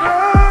 Tình đã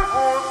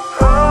vụt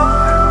tan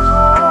theo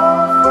gió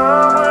và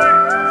mây,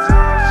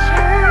 giờ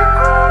chỉ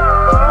còn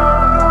bao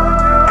nỗi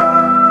nhớ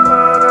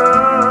ở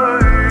đây.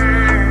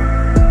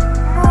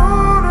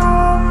 Muốn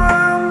ôm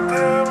em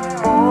thêm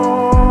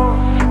một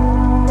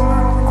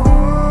lần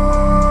cuối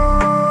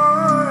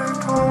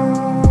thôi.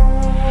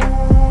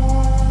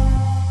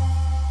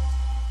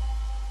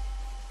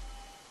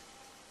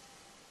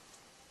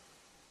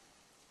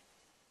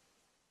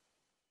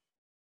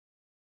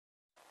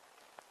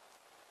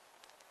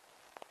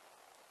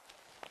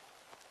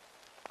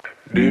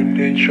 Đêm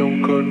đến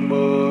trong cơn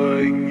mơ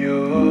anh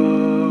nhớ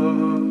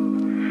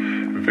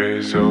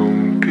về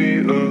dòng ký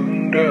ức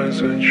đã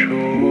dần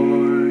trôi.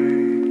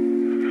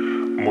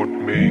 Một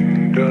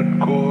mình đơn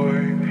côi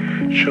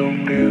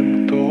trong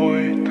đêm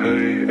tối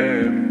thấy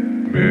em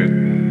mệt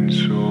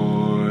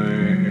rồi.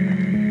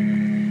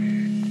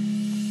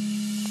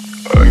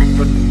 Anh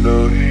vẫn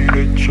nơi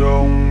đây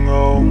trong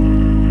ngóng,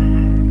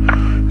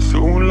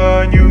 dù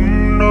là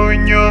những nỗi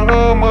nhớ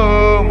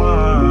mơ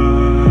màng.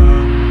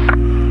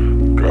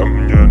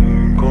 Cảm nhận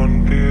con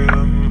tim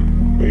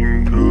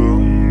bình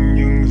thường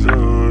nhưng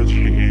giờ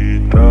chỉ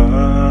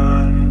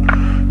tan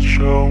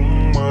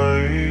trong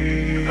mây.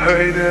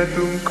 Hãy để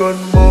từng cơn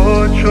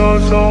mơ cho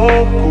gió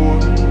cuốn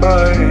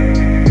bay,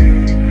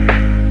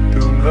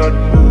 từng hạt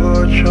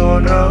mưa cho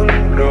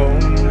nắng đông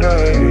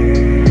đầy.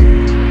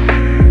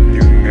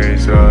 Những ngày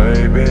dài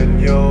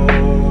bên nhau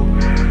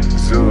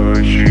giờ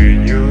chỉ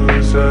như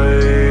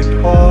giây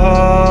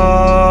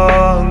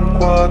thoáng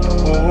qua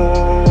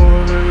thôi.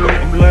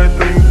 Lộng lại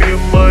từng tim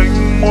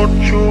anh một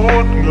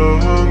chút ngỡ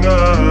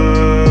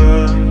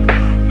ngàng,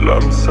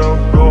 làm sao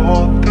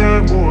có thể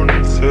buồn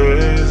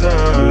dễ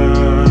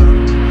dàng.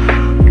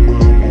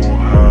 Mưa mùa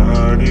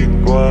hạ đi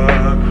qua,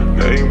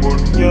 ngày một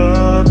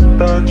nhát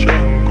ta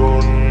chẳng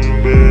còn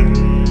bên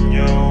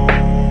nhau.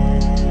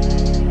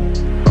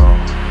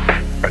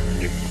 Anh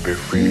nhìn về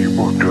phía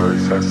bầu trời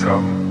xa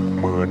xăm,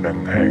 mưa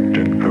nặng hạt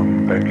trên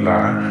từng tán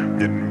lá.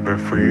 Nhìn về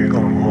phía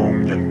hoàng hôn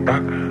dần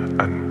tắt,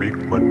 anh biết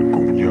mình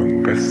cũng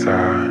dần cách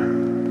xa.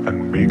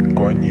 Anh biết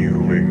quá nhiều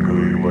về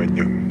người và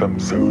những tâm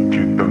sự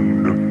chưa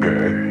từng được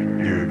kể,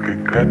 như cái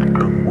cách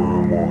cơn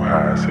mưa mùa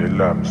hạ sẽ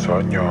làm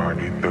xóa nhòa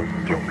đi từng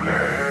dòng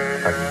lệ.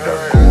 Anh đã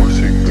cố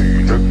suy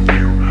nghĩ rất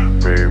nhiều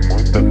về mối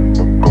tình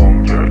vẫn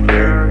còn dở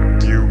dang.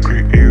 Nhiều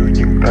khi yêu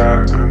nhưng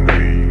ta cứ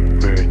nghĩ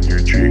về nhiều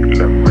chuyện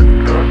làm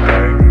mình thở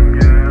than.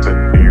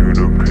 Tình yêu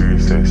đôi khi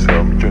sẽ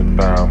sớm cho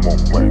ta một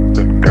màn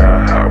tình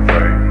ca hạ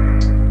vàng.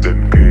 Đến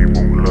khi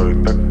buông lời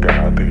tất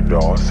cả thì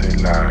đó sẽ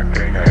là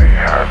cái ngày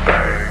hạ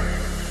tàn.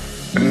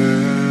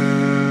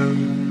 Em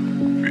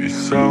vì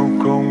sao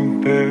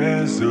không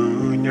thể giữ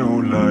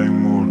nhau lại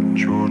một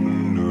chút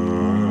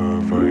nữa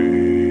vậy,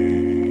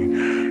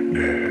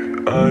 để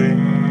anh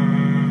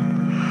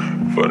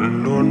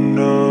vẫn luôn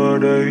ở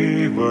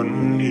đây,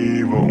 vẫn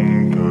hy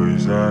vọng thời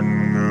gian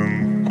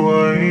ngừng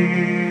quay.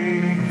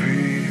 Vì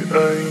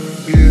anh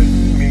biết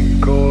mình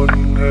còn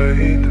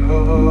ngây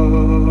thơ,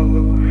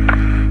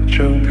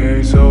 chẳng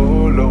thể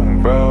giấu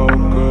lòng vào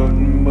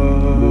cơn mơ,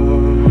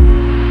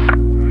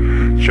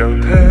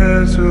 chẳng thể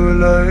giữ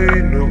lấy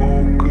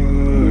nụ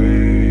cười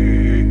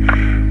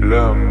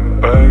làm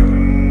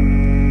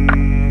anh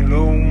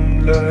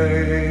lung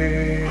lay.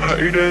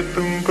 Hãy để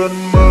từng cơn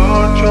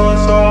mơ cho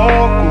gió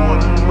cuốn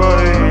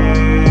bay,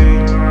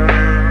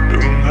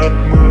 từng hạt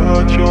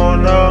mưa cho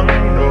nắng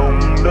đông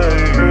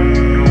đầy.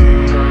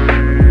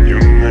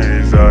 Những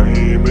ngày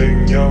dài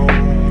bên nhau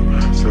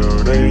giờ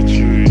đây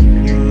chỉ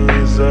như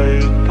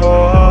giây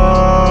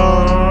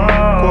thoáng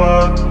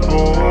qua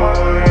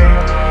thôi.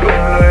 Đụng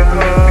lại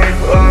thân tim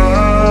anh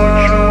một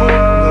chút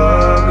ngỡ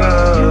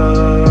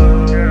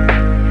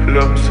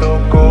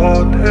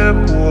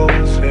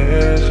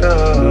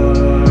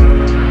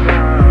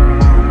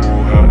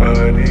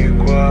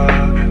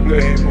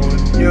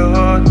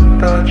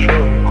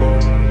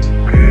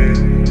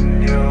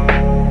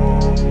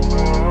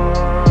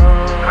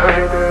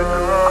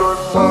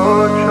xa